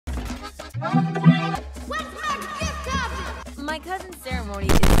What's my gift copy? My cousin's ceremony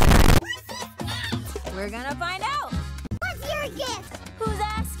is tonight. We're gonna find out. What's your gift? Who's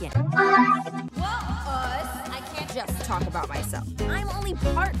asking? Well, us. I can't just talk about myself. I'm only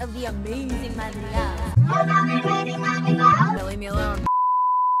part of the amazing Madrigal. Leave me alone.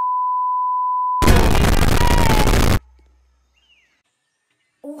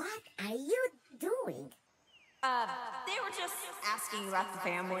 What are you doing? They were just asking about the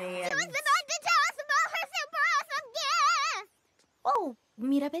family and... She was about to tell us about her super awesome gift! Oh,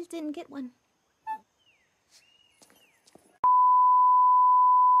 Mirabel didn't get one.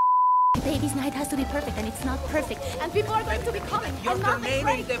 Baby's night has to be perfect, and it's not perfect. And people are going to be coming. You're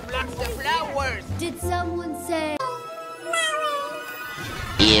donating the flowers. Did someone say...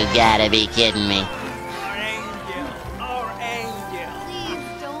 You gotta be kidding me. Our angel. Please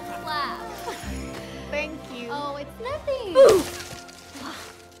don't clap. Thank you. Oh, it's nothing.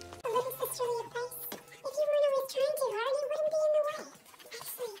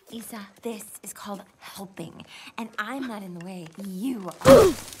 Isa, this is called helping. And I'm not in the way. You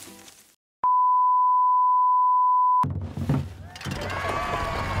are.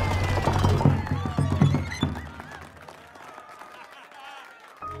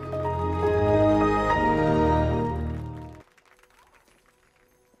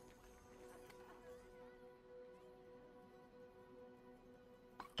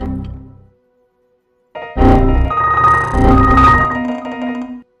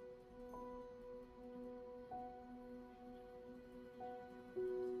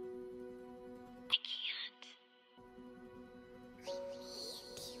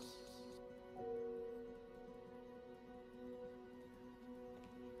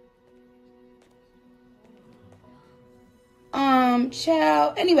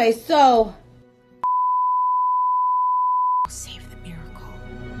 Child. Anyway, so Save the miracle.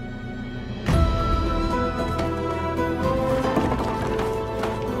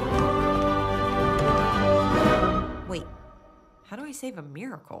 Wait, how do I save a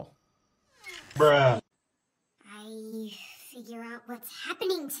miracle? I figure out what's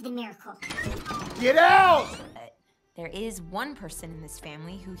happening to the miracle. Get out! There is one person in this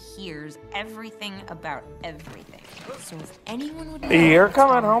family who hears everything about everything. So if anyone would know... You're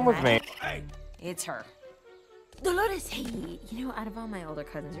coming home with me. It's her. Dolores, hey, you know, out of all my older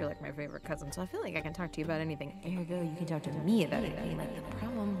cousins, you're like my favorite cousin, so I feel like I can talk to you about anything. Ergo, you can talk to me about anything, like the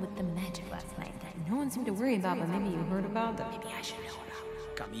problem with the magic last night that no one seemed to worry about, but maybe you heard about that maybe I should know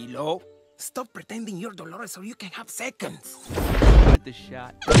about. Camilo, stop pretending you're Dolores so you can have seconds. With the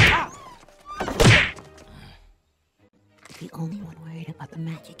shot. The only one worried about the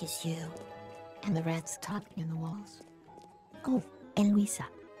magic is you. And the rats talking in the walls. Oh, and Luisa.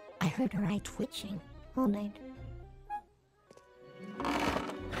 I heard her eye twitching all night.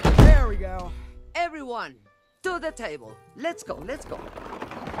 There we go. Everyone, to the table. Let's go, let's go.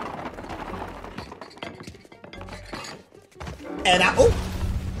 And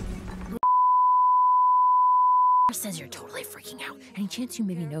Says you're totally freaking out. Any chance you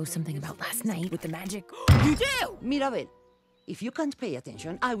maybe know something about last night with the magic? You do! Mirabel, if you can't pay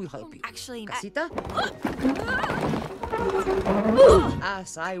attention, I will help you. Actually, Casita?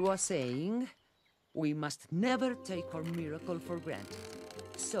 As I was saying, we must never take our miracle for granted.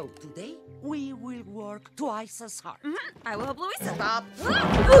 So today, we will work twice as hard. I will help Luisa. Stop!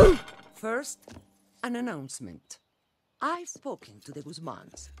 First, an announcement. I've spoken to the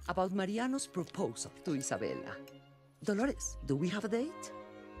Guzmans about Mariano's proposal to Isabella. Dolores, do we have a date?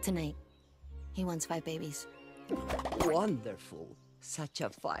 Tonight. He wants 5 babies. Wonderful. Such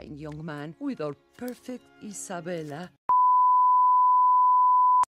a fine young man with our perfect Isabella